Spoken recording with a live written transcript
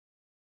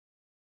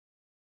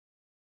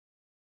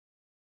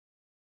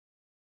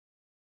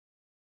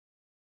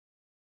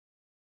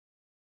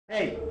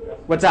Hey,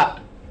 what's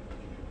up?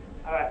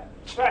 All right.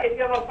 So if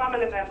you have a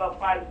family member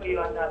file for you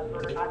on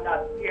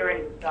that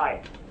parent's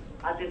side,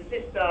 and the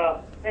sister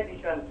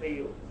petition for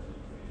you,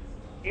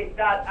 is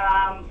that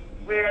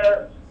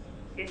where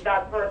is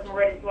that person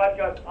ready to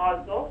adjust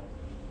also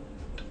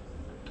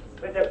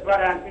with the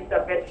brother and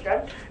sister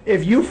petition?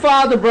 If you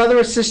filed a brother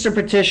or sister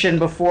petition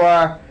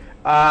before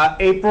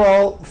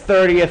April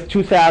 30th,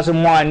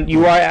 2001,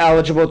 you are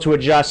eligible to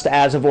adjust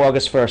as of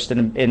August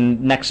 1st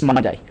in next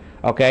Monday.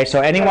 Okay, so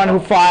anyone who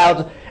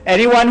filed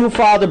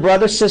a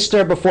brother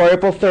sister before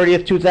April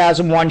 30th,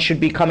 2001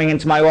 should be coming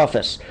into my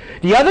office.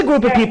 The other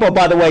group of people,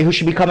 by the way, who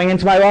should be coming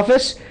into my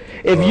office,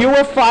 if you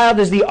were filed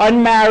as the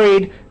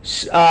unmarried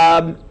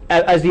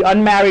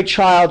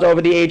child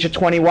over the age of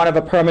 21 of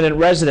a permanent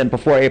resident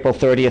before April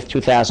 30th,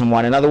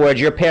 2001. In other words,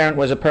 your parent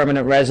was a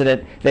permanent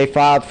resident, they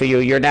filed for you,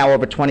 you're now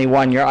over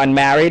 21, you're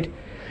unmarried,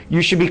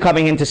 you should be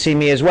coming in to see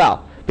me as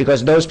well,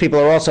 because those people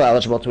are also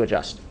eligible to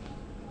adjust.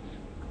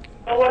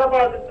 So what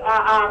about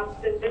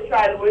the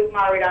child who is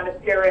married and the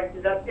parent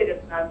is a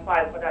citizen and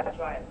filed for that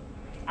child,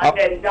 and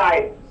then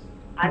died,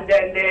 and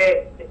then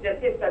the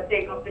sister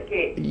take up the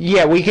case?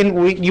 Yeah,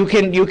 you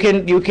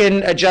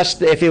can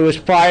adjust if it was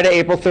prior to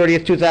April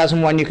 30th,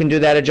 2001. You can do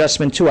that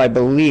adjustment too, I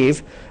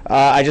believe.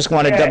 I just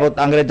want to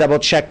I'm going to double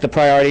check the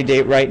priority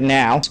date right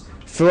now.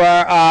 For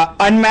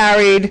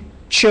unmarried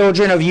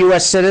children of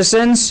U.S.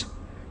 citizens,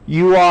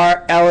 you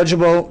are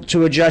eligible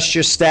to adjust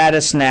your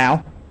status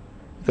now,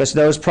 because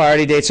those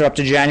priority dates are up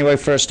to January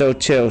 1st,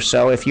 02.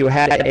 So if you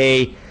had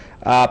a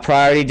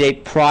priority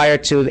date prior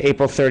to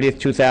April 30th,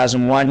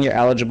 2001, you're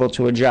eligible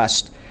to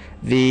adjust.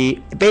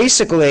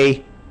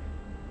 Basically,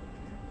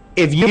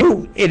 if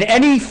you, in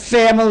any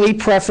family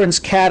preference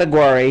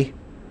category,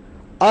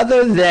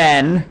 other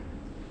than,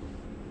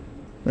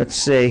 let's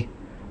see,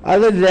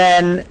 other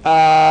than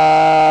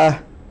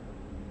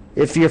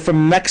if you're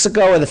from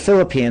Mexico or the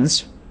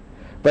Philippines,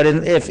 but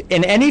if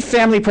in any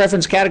family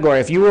preference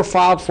category, if you were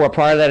filed for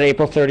prior to that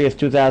April 30th,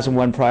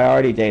 2001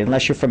 priority date,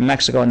 unless you're from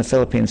Mexico and the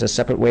Philippines, a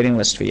separate waiting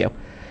list for you.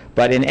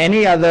 But in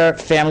any other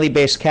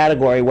family-based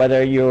category,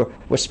 whether you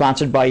were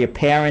sponsored by your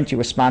parent, you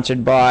were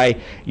sponsored by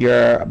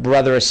your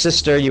brother or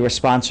sister, you were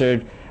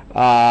sponsored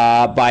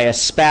by a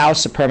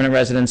spouse, a permanent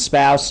resident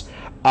spouse,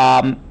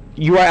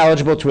 you are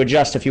eligible to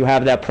adjust if you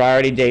have that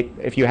priority date,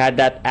 if you had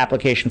that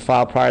application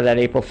filed prior to that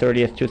April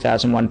 30th,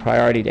 2001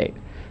 priority date.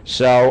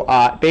 So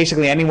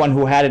basically anyone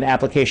who had an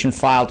application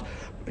filed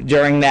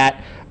during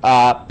that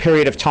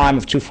period of time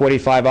of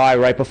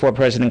 245I, right before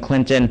President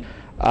Clinton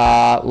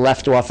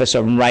left office,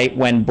 or right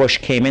when Bush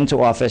came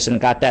into office, and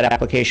got that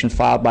application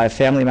filed by a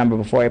family member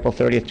before April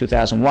 30th,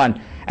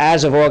 2001,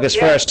 as of August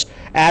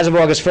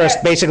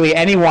 1st, basically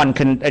anyone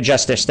can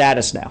adjust their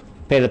status now,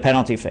 pay the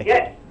penalty fee.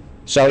 Yes.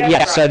 So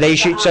yes, so they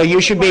should. So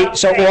you should be.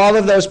 So all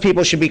of those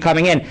people should be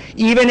coming in.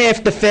 Even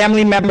if the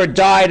family member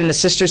died and the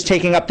sister's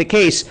taking up the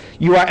case,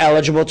 you are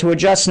eligible to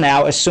adjust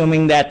now,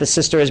 assuming that the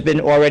sister has been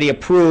already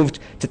approved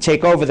to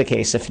take over the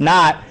case. If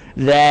not,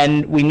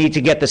 then we need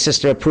to get the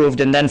sister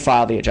approved and then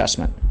file the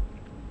adjustment.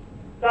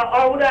 So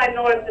how would I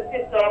know if the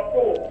sister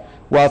approved?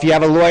 Well, if you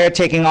have a lawyer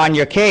taking on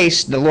your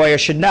case, the lawyer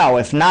should know.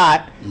 If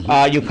not,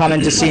 you come in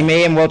to see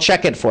me and we'll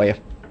check it for you.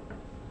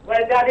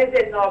 Well, that is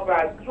it now,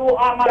 Brad. You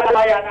are my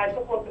lawyer and I'm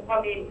supposed to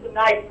come in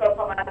tonight to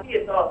come and see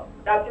you. So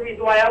that's the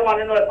reason why I want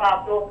to know if I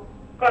have to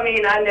come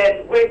in and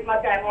then waste my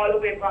time all the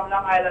way from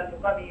Long Island to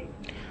come in.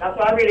 That's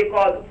why I really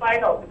called to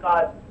find out,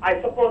 because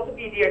I'm supposed to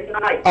be there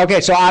tonight. Okay,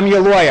 so I'm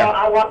your lawyer.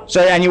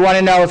 And you want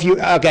to know if you,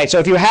 okay, so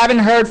if you haven't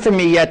heard from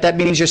me yet, that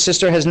means your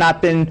sister has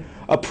not been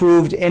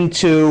approved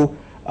into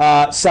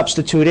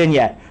substitute in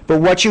yet. But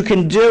what you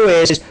can do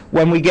is,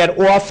 when we get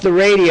off the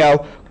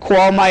radio,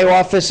 call my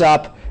office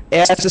up,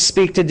 ask to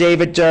speak to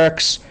David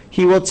Dirks.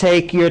 He will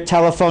take your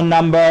telephone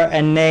number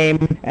and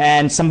name,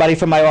 and somebody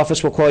from my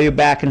office will call you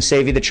back and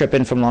save you the trip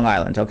in from Long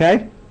Island,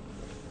 okay?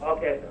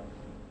 Okay, sir.